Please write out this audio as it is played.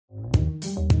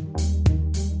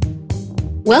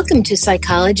Welcome to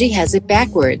Psychology Has It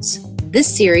Backwards.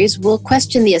 This series will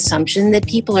question the assumption that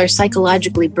people are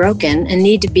psychologically broken and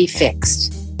need to be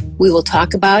fixed. We will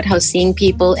talk about how seeing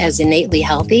people as innately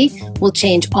healthy will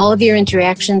change all of your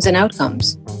interactions and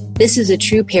outcomes. This is a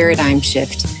true paradigm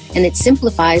shift, and it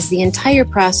simplifies the entire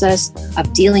process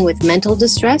of dealing with mental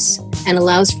distress and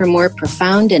allows for more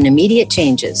profound and immediate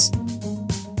changes.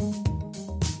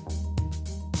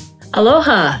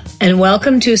 Aloha, and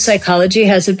welcome to Psychology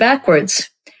Has It Backwards.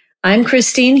 I'm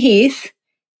Christine Heath,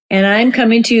 and I'm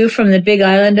coming to you from the big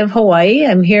island of Hawaii.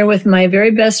 I'm here with my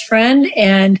very best friend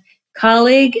and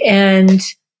colleague and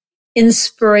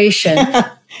inspiration.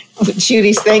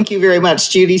 Judy, thank you very much.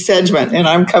 Judy Sedgman, and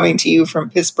I'm coming to you from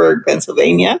Pittsburgh,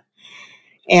 Pennsylvania.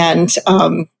 And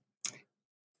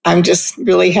I'm just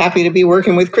really happy to be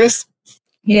working with Chris.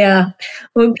 Yeah.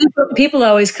 Well, people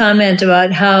always comment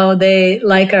about how they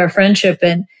like our friendship.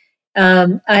 And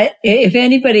if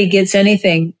anybody gets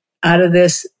anything out of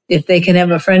this, if they can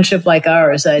have a friendship like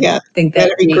ours, I think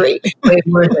that'd be great. Way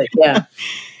worth it. Yeah.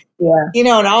 Yeah. You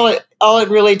know, and all it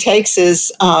really takes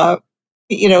is,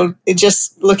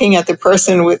 just looking at the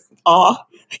person with awe,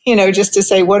 just to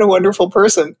say, what a wonderful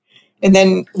person. And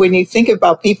then when you think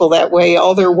about people that way,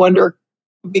 all their wonder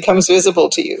becomes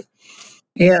visible to you.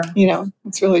 Yeah.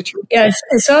 It's really true. Yeah.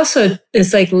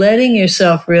 It's like letting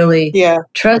yourself really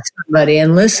trust somebody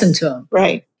and listen to them.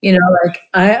 Right.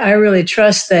 I really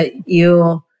trust that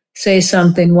you'll say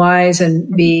something wise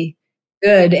and be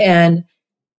good. And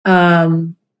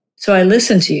so I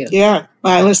listen to you. Yeah.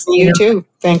 I listen to you too.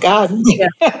 Thank God. Yeah.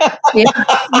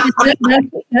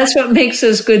 That's what makes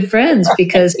us good friends,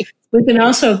 because we can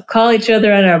also call each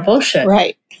other on our bullshit.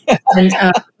 Right. And,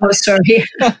 sorry.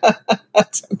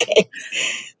 That's okay.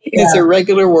 Yeah. It's a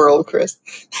regular world, Chris.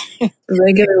 A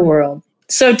regular world.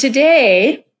 So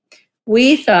today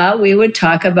we thought we would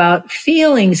talk about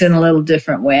feelings in a little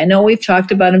different way. I know we've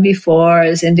talked about them before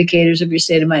as indicators of your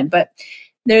state of mind, but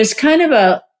there's kind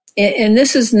of and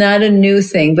this is not a new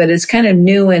thing, but it's kind of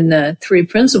new in the three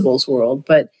principles world,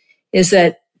 but is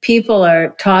that people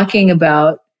are talking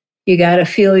about, you got to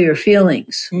feel your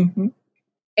feelings. Mm-hmm.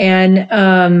 And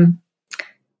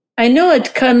I know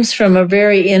it comes from a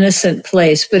very innocent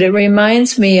place, but it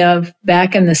reminds me of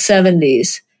back in the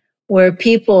 70s, where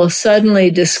people suddenly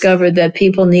discovered that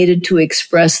people needed to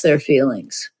express their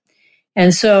feelings.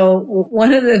 And so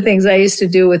one of the things I used to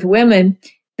do with women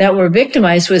that were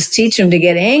victimized was teach them to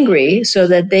get angry so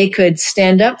that they could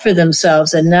stand up for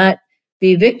themselves and not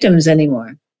be victims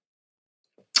anymore.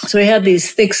 So we had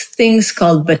these thick things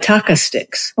called bataka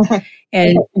sticks.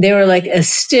 And they were like a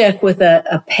stick with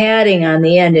a padding on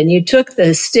the end. And you took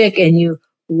the stick and you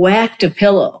whacked a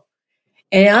pillow.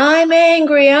 And I'm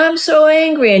angry. I'm so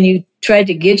angry. And you tried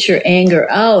to get your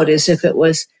anger out as if it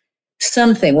was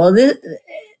something. Well,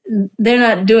 they're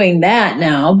not doing that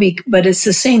now, but it's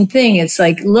the same thing. It's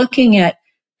like looking at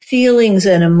feelings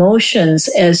and emotions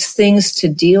as things to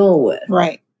deal with.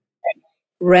 Right.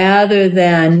 Rather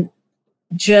than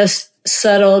just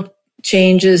subtle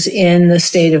changes in the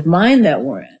state of mind that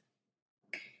we're in.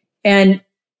 And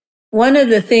one of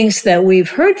the things that we've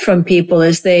heard from people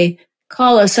is they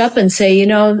call us up and say,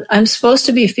 I'm supposed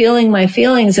to be feeling my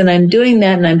feelings and I'm doing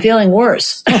that and I'm feeling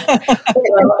worse.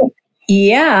 Well,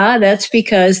 yeah, that's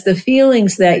because the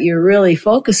feelings that you're really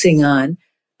focusing on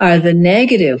are the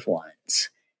negative ones.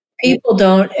 People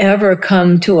don't ever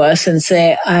come to us and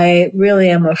say, I really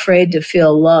am afraid to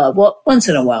feel love. Well, once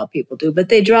in a while people do, but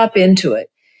they drop into it.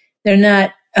 They're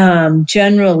not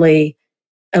generally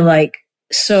like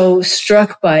so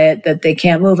struck by it that they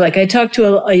can't move. Like I talked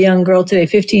to a young girl today,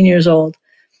 15 years old,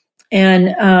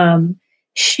 and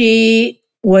she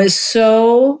was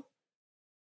so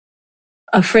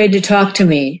afraid to talk to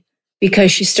me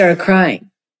because she started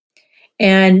crying.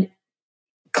 And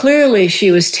clearly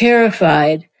she was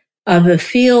terrified of the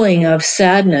feeling of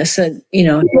sadness that,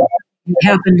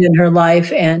 happened in her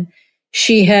life. And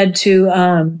she had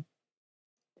to,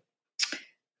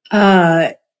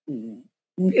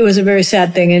 it was a very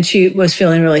sad thing, and she was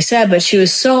feeling really sad, but she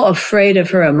was so afraid of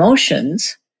her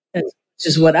emotions, which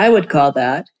is what I would call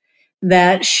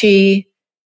that she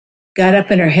got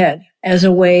up in her head as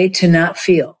a way to not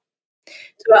feel.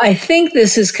 So I think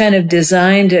this is kind of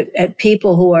designed at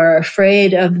people who are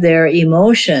afraid of their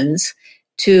emotions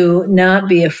to not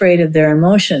be afraid of their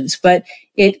emotions. But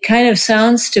it kind of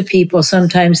sounds to people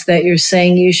sometimes that you're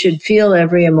saying you should feel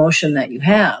every emotion that you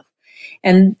have.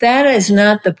 And that is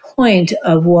not the point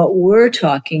of what we're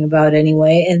talking about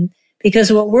anyway. And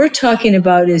because what we're talking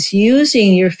about is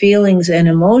using your feelings and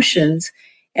emotions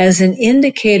as an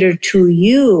indicator to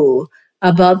you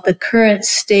about the current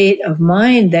state of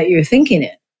mind that you're thinking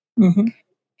in. Mm-hmm.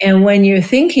 And when your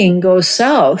thinking goes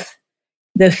south,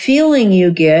 the feeling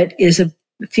you get is a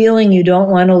feeling you don't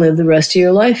want to live the rest of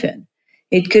your life in.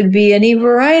 It could be any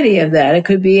variety of that. It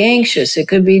could be anxious. It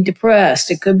could be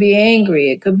depressed. It could be angry.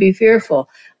 It could be fearful.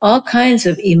 All kinds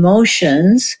of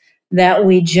emotions that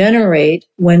we generate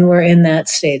when we're in that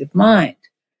state of mind.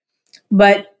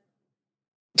 But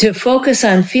to focus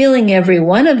on feeling every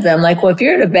one of them, like, well, if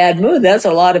you're in a bad mood, that's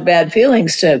a lot of bad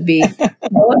feelings to be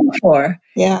going for.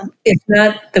 Yeah. It's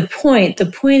not the point. The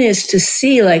point is to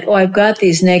see, like, oh, I've got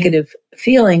these negative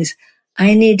feelings.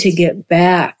 I need to get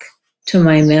back to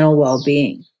my mental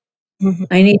well-being. Mm-hmm.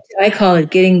 I call it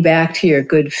getting back to your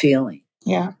good feeling.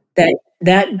 Yeah.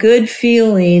 That good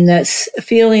feeling, that's a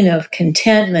feeling of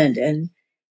contentment and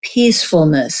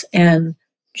peacefulness and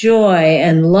joy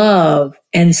and love.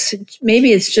 And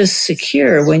maybe it's just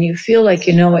secure when you feel like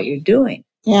you know what you're doing.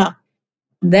 Yeah.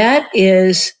 That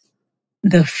is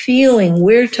the feeling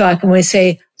we're talking. When we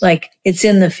say, like, it's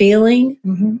in the feeling,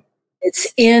 mm-hmm.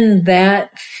 It's in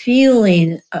that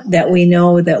feeling that we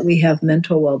know that we have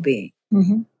mental well-being.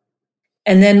 Mm-hmm.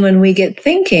 And then when we get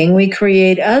thinking, we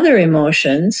create other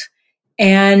emotions,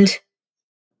 and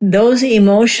those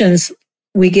emotions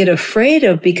we get afraid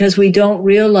of because we don't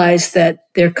realize that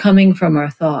they're coming from our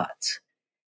thoughts,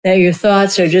 that your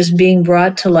thoughts are just being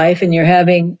brought to life and you're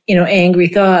having, angry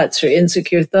thoughts or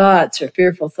insecure thoughts or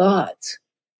fearful thoughts.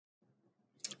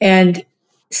 And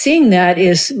seeing that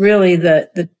is really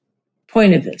the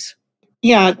point of this.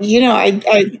 Yeah,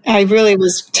 I really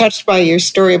was touched by your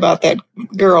story about that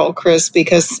girl, Chris,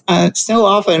 because so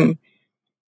often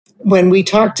when we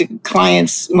talk to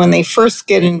clients, when they first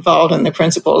get involved in the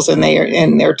principles and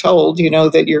they're told,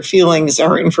 that your feelings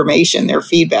are information, they're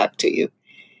feedback to you,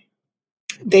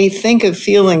 they think of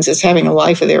feelings as having a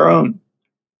life of their own,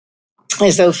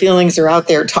 as though feelings are out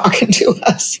there talking to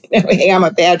us. Hey, I'm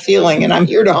a bad feeling and I'm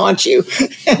here to haunt you.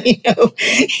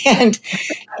 And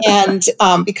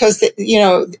because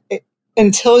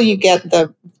until you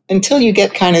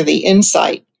get kind of the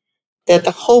insight that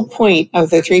the whole point of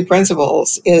the three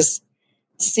principles is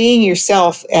seeing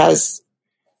yourself as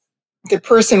the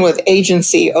person with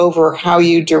agency over how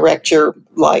you direct your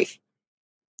life.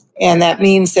 And that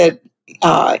means that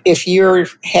if your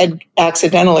head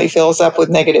accidentally fills up with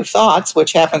negative thoughts,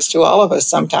 which happens to all of us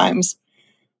sometimes,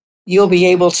 you'll be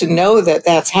able to know that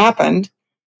that's happened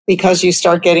because you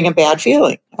start getting a bad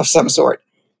feeling of some sort.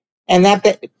 And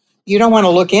that you don't want to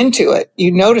look into it.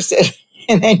 You notice it.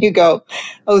 And then you go,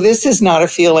 oh, this is not a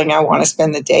feeling I want to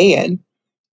spend the day in.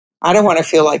 I don't want to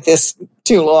feel like this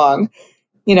too long,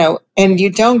 and you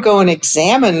don't go and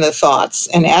examine the thoughts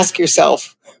and ask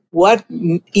yourself, what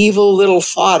evil little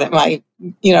thought am I,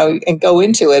 and go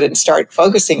into it and start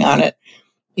focusing on it.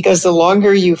 Because the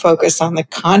longer you focus on the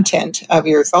content of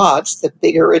your thoughts, the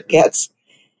bigger it gets.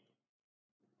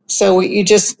 So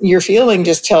your feeling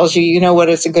just tells you, what,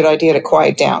 it's a good idea to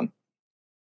quiet down.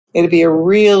 It'd be a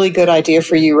really good idea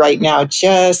for you right now.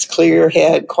 Just clear your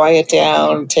head, quiet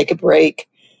down, take a break,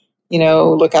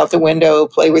 look out the window,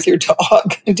 play with your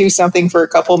dog, do something for a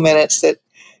couple minutes that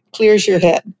clears your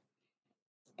head.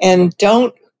 And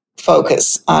don't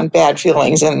focus on bad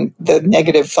feelings and the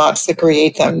negative thoughts that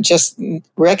create them. Just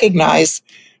recognize,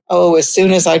 as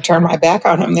soon as I turn my back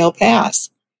on them, they'll pass.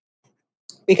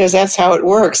 Because that's how it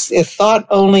works. If thought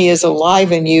only is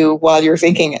alive in you while you're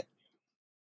thinking it,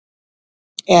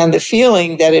 and the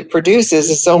feeling that it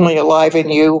produces is only alive in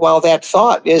you while that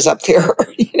thought is up there,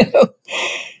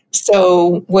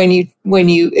 So when you,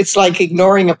 it's like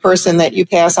ignoring a person that you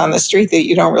pass on the street that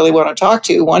you don't really want to talk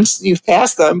to. Once you've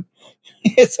passed them,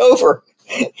 it's over.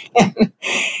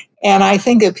 And I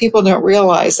think that people don't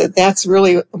realize that that's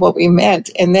really what we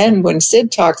meant. And then when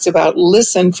Sid talks about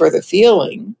listen for the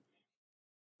feeling,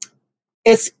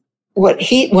 it's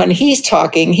when he's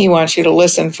talking, he wants you to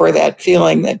listen for that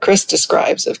feeling that Chris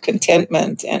describes of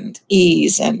contentment and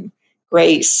ease and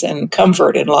grace and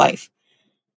comfort in life.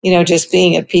 Just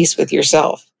being at peace with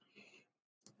yourself.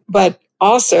 But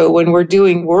also when we're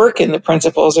doing work in the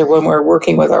principles, or when we're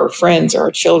working with our friends, our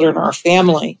children, our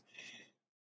family,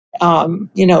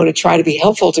 to try to be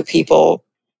helpful to people,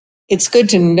 it's good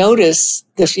to notice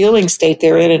the feeling state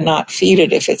they're in and not feed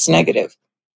it if it's negative.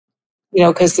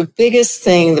 Because the biggest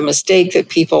thing, the mistake that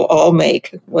people all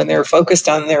make when they're focused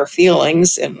on their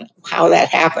feelings and how that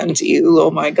happened to you,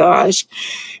 oh my gosh,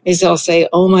 is they'll say,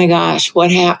 oh my gosh,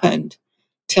 what happened?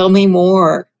 Tell me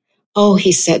more. Oh,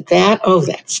 he said that. Oh,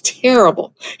 that's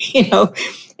terrible.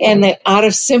 And out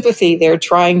of sympathy, they're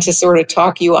trying to sort of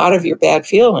talk you out of your bad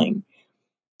feeling.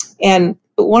 And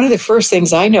one of the first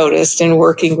things I noticed in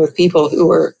working with people who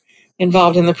were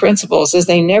involved in the principles is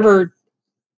they never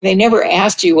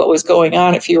asked you what was going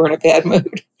on if you were in a bad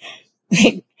mood.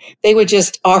 they would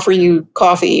just offer you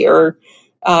coffee or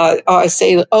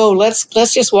say, oh,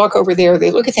 let's just walk over there.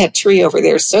 They look at that tree over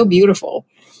there, so beautiful.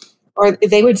 Or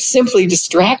they would simply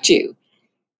distract you.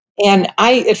 And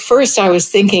at first I was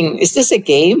thinking, is this a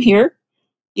game here?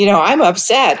 I'm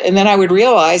upset. And then I would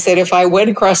realize that if I went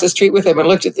across the street with them and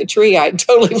looked at the tree, I'd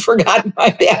totally forgotten my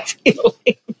bad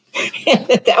feeling. And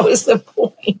that was the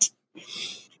point.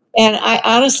 And I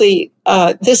honestly,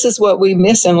 this is what we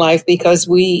miss in life because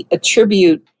we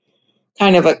attribute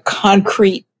kind of a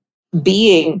concrete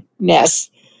beingness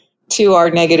to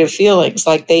our negative feelings,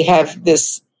 like they have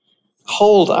this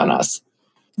hold on us.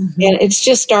 Mm-hmm. And it's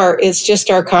just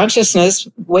our consciousness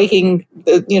bringing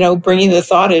the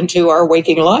thought into our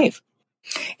waking life.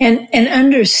 And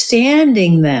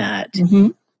understanding that mm-hmm.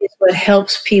 is what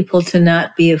helps people to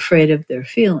not be afraid of their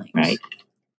feelings. Right.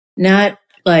 Not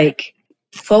like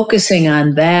focusing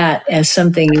on that as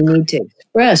something you need to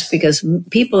express, because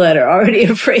people that are already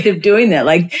afraid of doing that,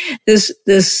 like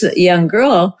this young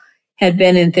girl had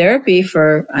been in therapy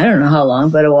for, I don't know how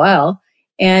long, but a while.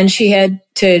 And she had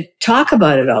to talk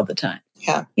about it all the time.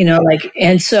 Yeah.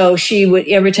 And so she would,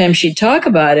 every time she'd talk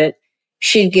about it,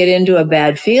 she'd get into a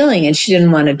bad feeling and she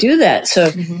didn't want to do that.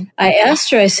 So mm-hmm. I asked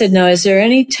her, I said, now, is there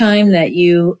any time that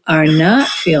you are not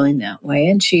feeling that way?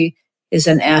 And she is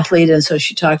an athlete. And so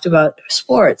she talked about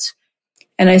sports.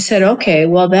 And I said, okay,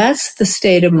 well, that's the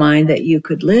state of mind that you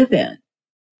could live in,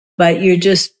 but you're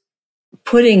just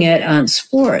putting it on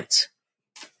sports.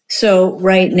 So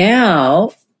right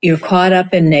now, you're caught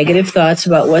up in negative thoughts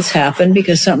about what's happened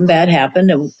because something bad happened,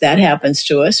 and that happens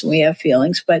to us, and we have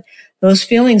feelings, but those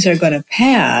feelings are going to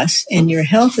pass, and your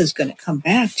health is going to come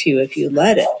back to you if you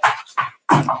let it.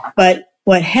 But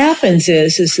what happens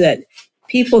is that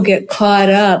people get caught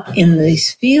up in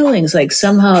these feelings, like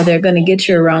somehow they're going to get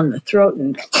you around the throat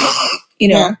and,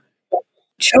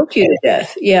 choke you to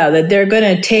death. Yeah, that they're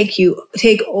going to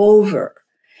take over.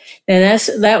 And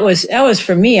that was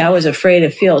for me. I was afraid to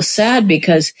feel sad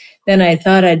because then I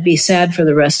thought I'd be sad for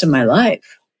the rest of my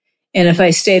life. And if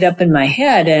I stayed up in my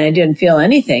head and I didn't feel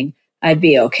anything, I'd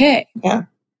be okay. Yeah,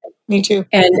 me too.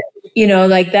 And,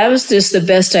 that was just the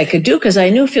best I could do because I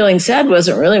knew feeling sad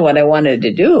wasn't really what I wanted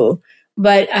to do.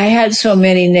 But I had so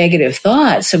many negative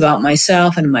thoughts about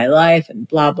myself and my life and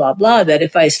blah, blah, blah, that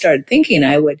if I started thinking,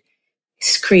 I would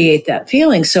create that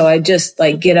feeling. So I just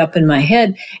get up in my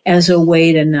head as a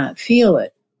way to not feel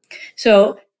it.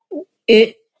 So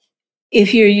if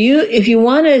you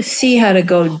want to see how to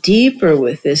go deeper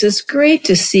with this, it's great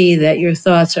to see that your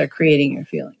thoughts are creating your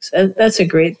feelings. That's a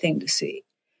great thing to see.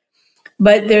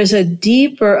 But there's a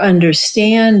deeper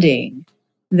understanding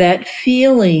that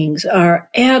feelings are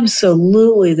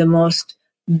absolutely the most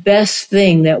best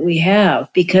thing that we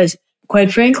have because,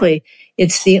 quite frankly,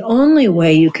 it's the only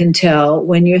way you can tell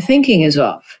when your thinking is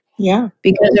off. Yeah.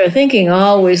 Because our thinking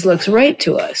always looks right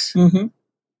to us. Mm-hmm.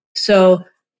 So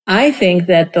I think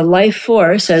that the life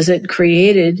force, as it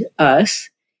created us,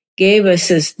 gave us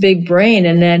this big brain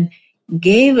and then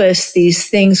gave us these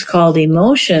things called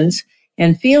emotions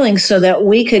and feelings so that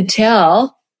we could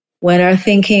tell when our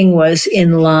thinking was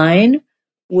in line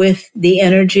with the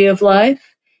energy of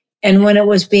life. And when it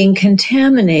was being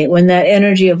contaminated, when that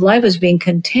energy of life was being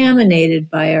contaminated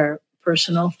by our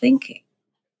personal thinking.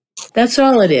 That's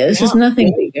all it is. Yeah. It's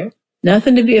nothing bigger,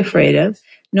 nothing to be afraid of.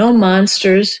 No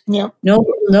monsters, no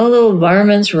little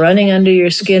varmints running under your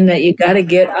skin that you got to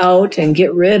get out and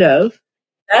get rid of.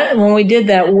 When we did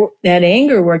that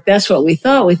anger work, that's what we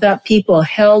thought. We thought people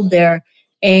held their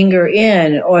anger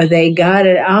in or they got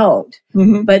it out.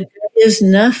 Mm-hmm. But there is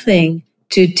nothing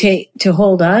to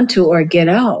hold on to or get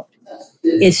out.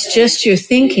 It's just your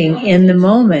thinking in the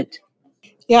moment.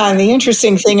 Yeah, and the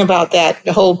interesting thing about that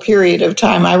whole period of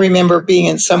time, I remember being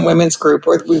in some women's group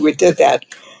where we did that.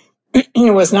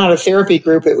 It was not a therapy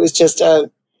group. It was just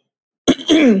a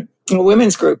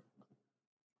women's group.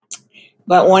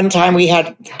 But one time we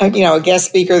had, a guest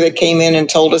speaker that came in and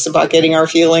told us about getting our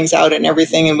feelings out and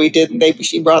everything. And we did.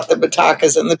 She brought the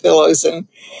batakas and the pillows and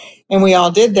we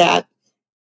all did that.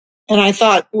 And I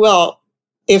thought, well,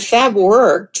 if that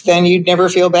worked, then you'd never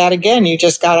feel bad again. You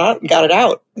just got it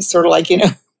out. It's sort of like,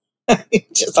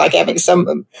 just like having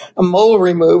a mole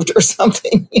removed or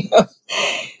something,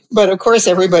 But of course,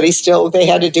 everybody they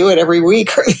had to do it every week,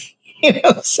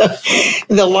 so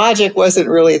the logic wasn't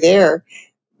really there.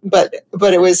 But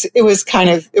it was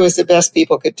the best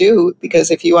people could do, because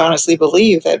if you honestly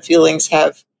believe that feelings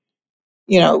have,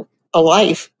 a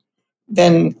life,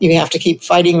 then you have to keep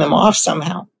fighting them off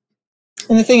somehow.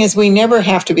 And the thing is, we never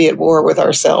have to be at war with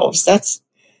ourselves. That's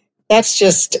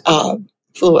just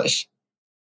foolish.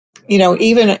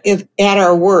 Even if at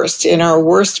our worst, in our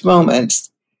worst moments,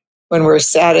 when we're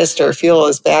saddest or feel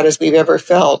as bad as we've ever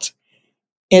felt.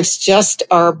 It's just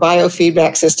our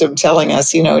biofeedback system telling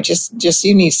us, just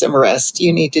you need some rest.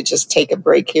 You need to just take a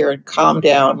break here and calm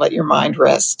down, let your mind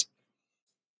rest.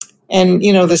 And,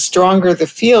 the stronger the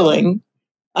feeling,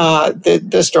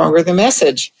 the stronger the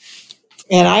message.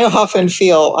 And I often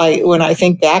feel, when I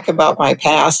think back about my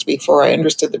past before I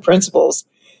understood the principles,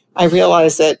 I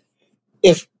realize that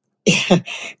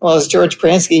well, as George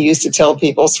Pransky used to tell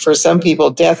people, for some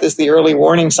people, death is the early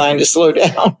warning sign to slow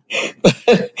down.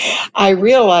 But I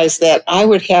realized that I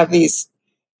would have these,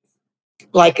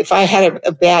 like if I had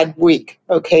a bad week,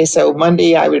 okay, so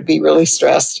Monday I would be really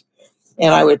stressed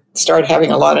and I would start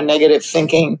having a lot of negative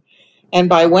thinking. And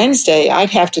by Wednesday,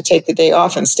 I'd have to take the day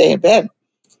off and stay in bed.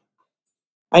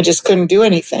 I just couldn't do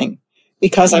anything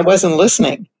because I wasn't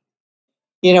listening.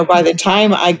 By the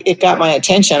time it got my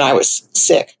attention, I was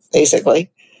sick,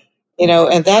 basically.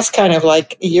 And that's kind of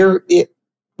like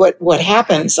what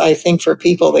happens, I think, for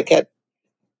people that get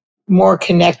more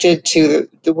connected to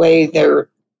the way their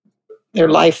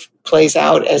life plays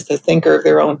out as the thinker of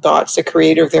their own thoughts, the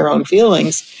creator of their own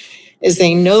feelings, is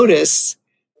they notice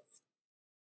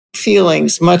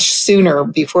feelings much sooner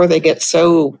before they get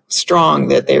so strong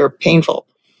that they're painful.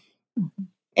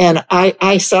 And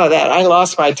I saw that. I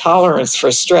lost my tolerance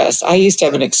for stress. I used to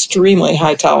have an extremely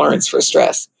high tolerance for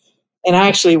stress. And I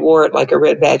actually wore it like a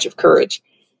red badge of courage.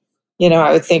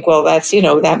 I would think, well, that's,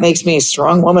 that makes me a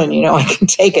strong woman. I can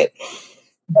take it.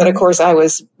 But of course, I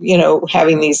was,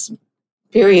 having these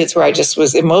periods where I just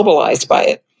was immobilized by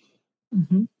it.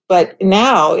 Mm-hmm. But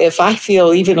now, if I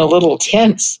feel even a little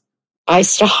tense, I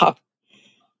stop.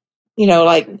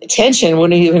 Like tension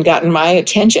wouldn't have even gotten my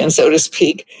attention, so to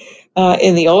speak.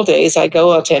 In the old days, I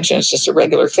go, oh, tension is just a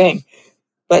regular thing.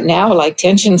 But now, like,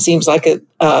 tension seems like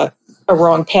a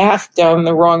wrong path down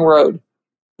the wrong road.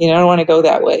 I don't want to go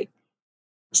that way.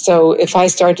 So if I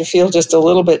start to feel just a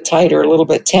little bit tighter, a little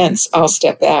bit tense, I'll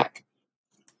step back.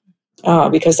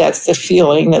 Because that's the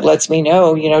feeling that lets me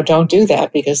know, don't do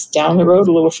that, because down the road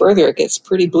a little further, it gets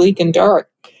pretty bleak and dark.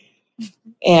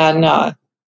 And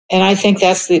I think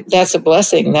that's a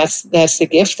blessing. That's the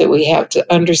gift that we have,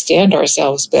 to understand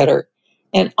ourselves better,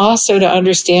 and also to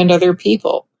understand other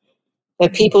people.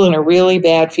 That people in a really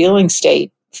bad feeling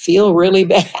state feel really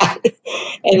bad,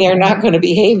 and they're not going to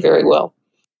behave very well.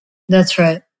 That's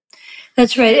right.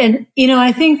 That's right. And,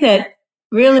 I think that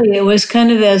really it was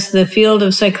kind of as the field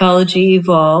of psychology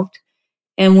evolved,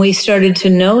 and we started to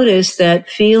notice that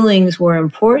feelings were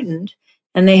important,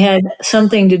 and they had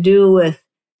something to do with,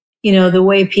 the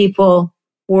way people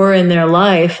were in their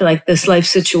life, like this life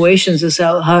situations is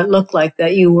how it looked like,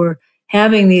 that you were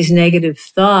having these negative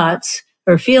thoughts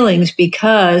or feelings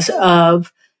because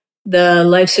of the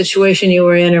life situation you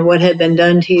were in or what had been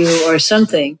done to you or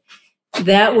something.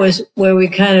 That was where we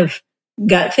kind of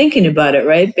got thinking about it,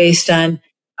 right? Based on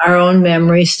our own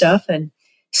memory stuff. And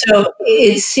so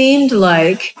it seemed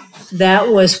like that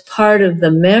was part of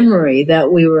the memory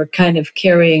that we were kind of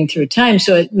carrying through time.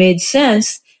 So it made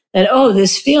sense that,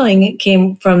 this feeling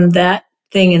came from that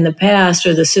thing in the past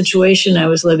or the situation I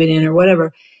was living in or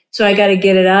whatever. So I got to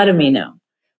get it out of me now.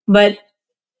 But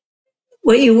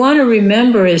what you want to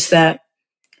remember is that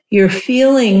your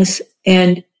feelings,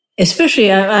 and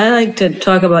especially I like to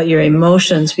talk about your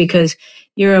emotions, because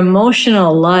your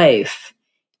emotional life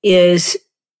is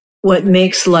what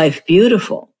makes life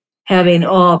beautiful, having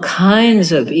all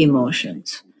kinds of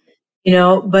emotions.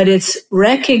 But it's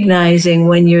recognizing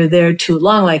when you're there too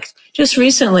long. Like just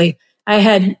recently,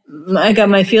 I got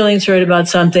my feelings hurt about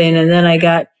something, and then I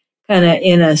got kind of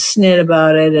in a snit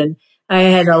about it. And I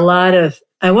had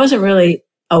I wasn't really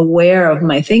aware of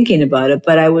my thinking about it,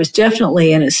 but I was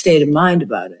definitely in a state of mind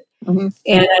about it. Mm-hmm.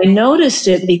 And I noticed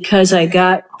it because I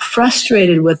got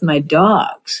frustrated with my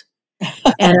dogs.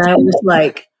 And I was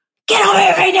like, get over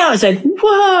here right now. It's like,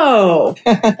 whoa,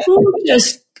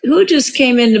 who just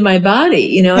came into my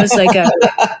body? It's like I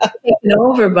was taken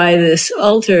over by this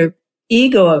alter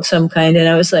ego of some kind. And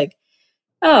I was like,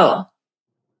 oh,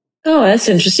 that's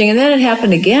interesting. And then it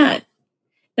happened again.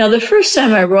 Now, the first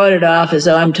time I wrote it off as,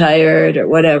 I'm tired or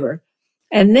whatever.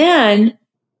 And then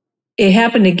it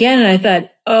happened again. And I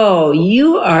thought,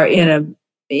 you are in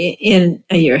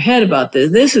your head about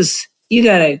this. You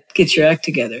got to get your act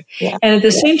together. Yeah. And at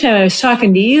the same time, I was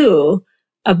talking to you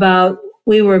about,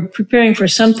 we were preparing for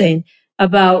something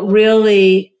about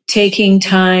really taking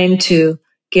time to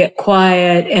get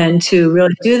quiet and to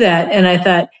really do that. And I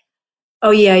thought,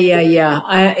 yeah.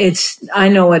 I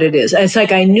know what it is. It's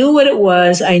like I knew what it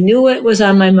was. I knew what was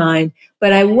on my mind,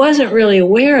 but I wasn't really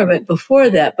aware of it before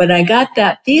that. But I got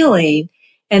that feeling,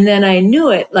 and then I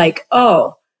knew it, like,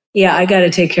 yeah, I got to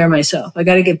take care of myself. I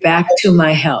got to get back to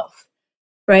my health,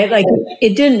 right? Like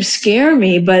it didn't scare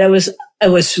me, but it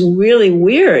was really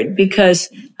weird because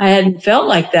I hadn't felt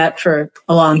like that for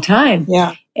a long time.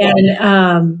 Yeah.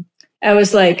 And I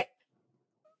was like,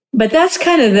 but that's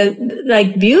kind of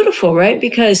the beautiful, right?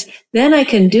 Because then I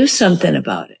can do something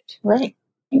about it. Right.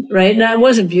 Right. Now, it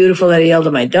wasn't beautiful that he yelled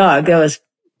at my dog. That was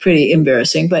pretty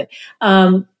embarrassing. But,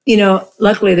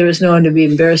 luckily there was no one to be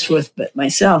embarrassed with but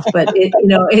myself. But,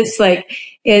 it's like,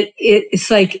 it's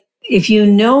like if you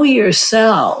know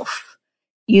yourself,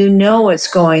 you know what's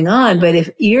going on. But if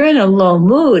you're in a low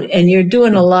mood and you're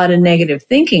doing a lot of negative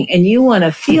thinking and you want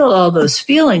to feel all those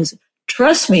feelings,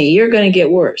 trust me, you're going to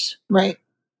get worse. Right.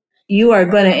 You are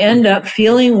going to end up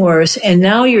feeling worse. And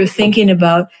now you're thinking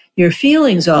about your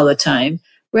feelings all the time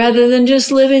rather than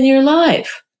just living your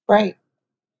life. Right.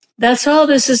 That's all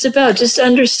this is about. Just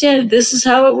understand this is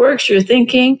how it works. You're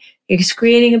thinking, it's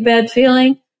creating a bad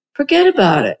feeling. Forget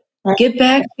about it. Right. Get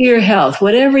back to your health,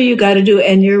 whatever you got to do.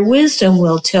 And your wisdom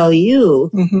will tell you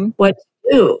what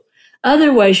to do.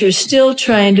 Otherwise, you're still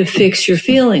trying to fix your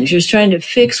feelings. You're trying to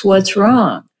fix what's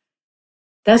wrong.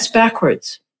 That's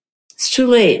backwards. It's too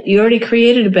late. You already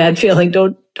created a bad feeling.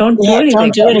 Don't do anything.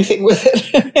 Don't do anything with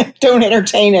it. Don't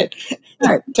entertain it.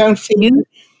 Don't feel it.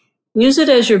 Use it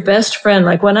as your best friend.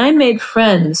 Like when I made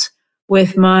friends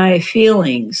with my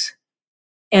feelings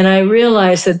and I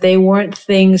realized that they weren't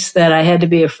things that I had to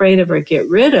be afraid of or get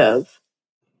rid of,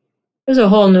 it was a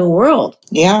whole new world.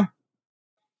 Yeah.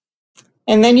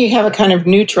 And then you have a kind of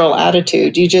neutral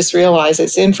attitude. You just realize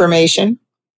it's information.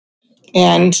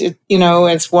 And,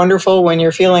 it's wonderful when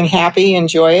you're feeling happy,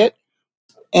 enjoy it.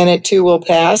 And it too will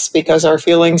pass because our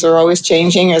feelings are always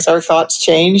changing as our thoughts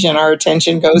change and our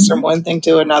attention goes from one thing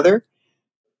to another.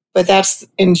 But that's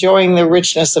enjoying the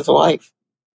richness of life.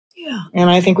 Yeah. And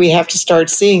I think we have to start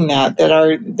seeing that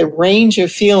the range of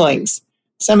feelings.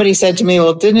 Somebody said to me,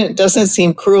 well, doesn't it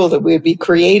seem cruel that we would be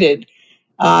created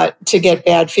to get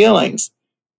bad feelings?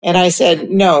 And I said,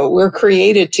 no, we're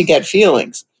created to get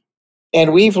feelings.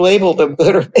 And we've labeled them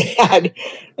good or bad.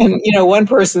 And, one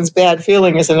person's bad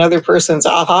feeling is another person's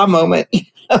aha moment.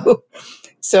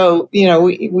 So,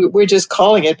 we're just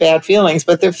calling it bad feelings.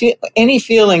 But any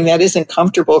feeling that isn't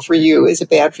comfortable for you is a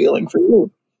bad feeling for you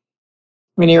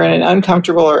when you're in an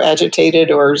uncomfortable or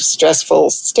agitated or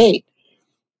stressful state.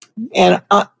 And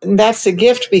that's a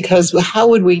gift because how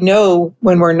would we know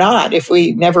when we're not if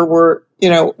we never were,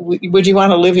 would you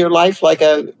want to live your life like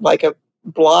a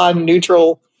blonde,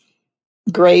 neutral,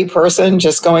 gray person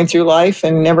just going through life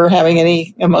and never having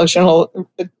any emotional,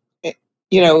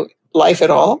 life at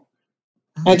all?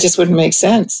 That just wouldn't make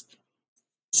sense.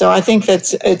 So I think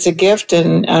it's a gift,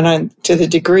 and to the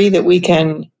degree that we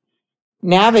can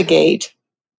navigate,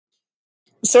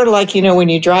 sort of like, when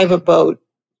you drive a boat,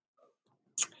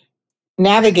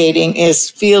 navigating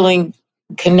is feeling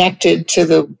connected to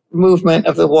the movement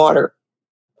of the water.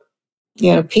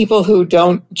 People who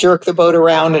don't jerk the boat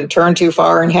around and turn too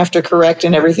far and have to correct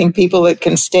and everything, people that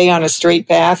can stay on a straight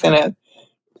path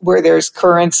where there's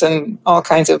currents and all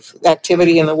kinds of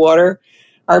activity in the water,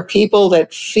 are people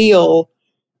that feel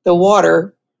the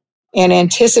water and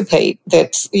anticipate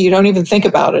that. You don't even think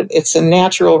about it. It's a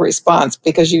natural response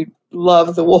because you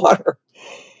love the water.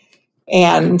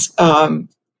 And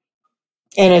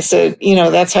it's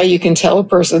that's how you can tell a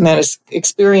person that is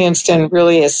experienced and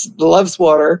really loves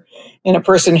water, and a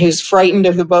person who's frightened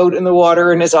of the boat and the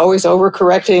water and is always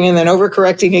overcorrecting and then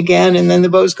overcorrecting again. And then the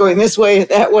boat's going this way and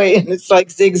that way. And it's like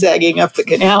zigzagging up the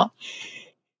canal.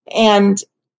 And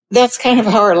that's kind of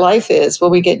how our life is.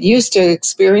 When we get used to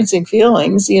experiencing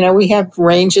feelings, we have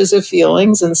ranges of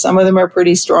feelings, and some of them are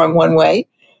pretty strong one way.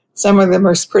 Some of them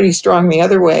are pretty strong the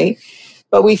other way.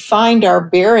 But we find our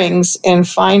bearings and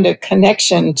find a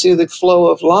connection to the flow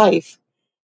of life.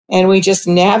 And we just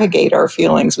navigate our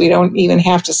feelings. We don't even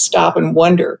have to stop and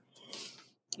wonder.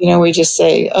 We just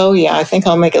say, oh, yeah, I think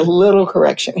I'll make a little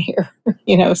correction here.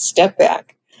 Step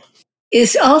back.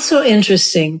 It's also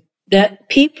interesting that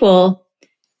people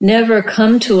never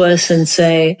come to us and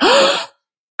say, oh,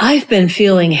 I've been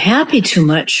feeling happy too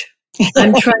much.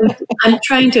 I'm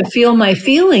trying to feel my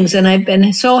feelings, and I've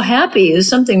been so happy. There's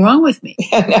something wrong with me.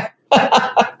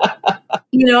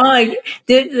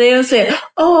 They'll say,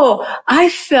 "Oh, I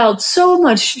felt so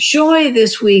much joy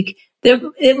this week.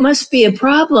 It must be a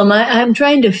problem. I'm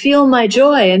trying to feel my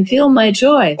joy and feel my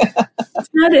joy." It's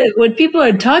not it. What people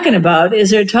are talking about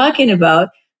is they're talking about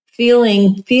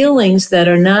feeling feelings that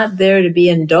are not there to be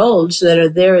indulged, that are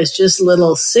there as just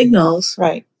little signals,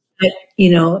 right? That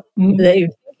that your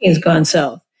thinking has gone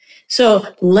south. So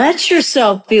let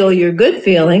yourself feel your good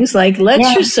feelings, like let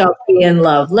yourself be in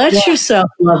love, let yourself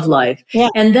love life. Yeah.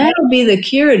 And that'll be the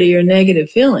cure to your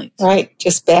negative feelings. Right.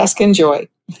 Just bask in joy.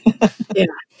 Yeah.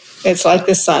 It's like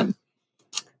the sun.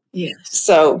 Yes.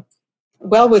 So,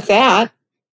 well, with that,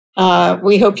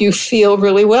 we hope you feel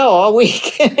really well all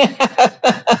week.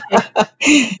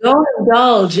 Go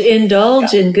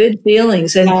indulge in good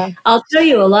feelings. And I'll tell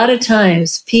you, a lot of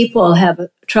times people have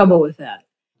trouble with that.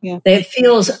 Yeah. It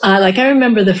feels like I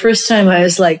remember the first time I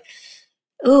was like,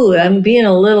 ooh, I'm being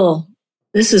a little,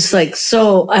 this is like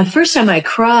so. First time I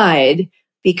cried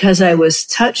because I was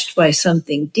touched by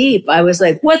something deep. I was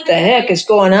like, what the heck is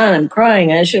going on? I'm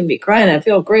crying. I shouldn't be crying. I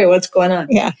feel great. What's going on?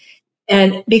 Yeah.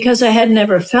 And because I had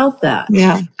never felt that.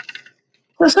 Yeah.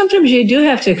 Well, sometimes you do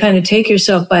have to kind of take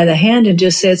yourself by the hand and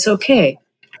just say, it's okay.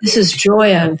 This is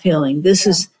joy I'm feeling. This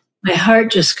is, my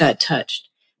heart just got touched.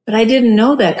 But I didn't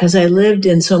know that because I lived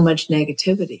in so much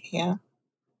negativity. Yeah.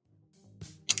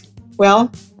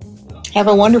 Well, have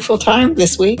a wonderful time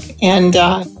this week and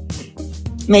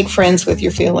make friends with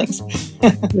your feelings.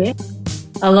 Yeah.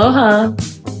 Aloha.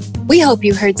 We hope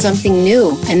you heard something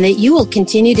new and that you will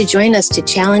continue to join us to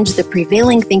challenge the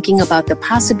prevailing thinking about the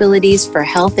possibilities for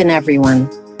health in everyone.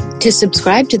 To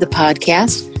subscribe to the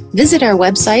podcast, visit our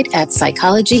website at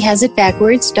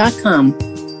psychologyhasitbackwards.com.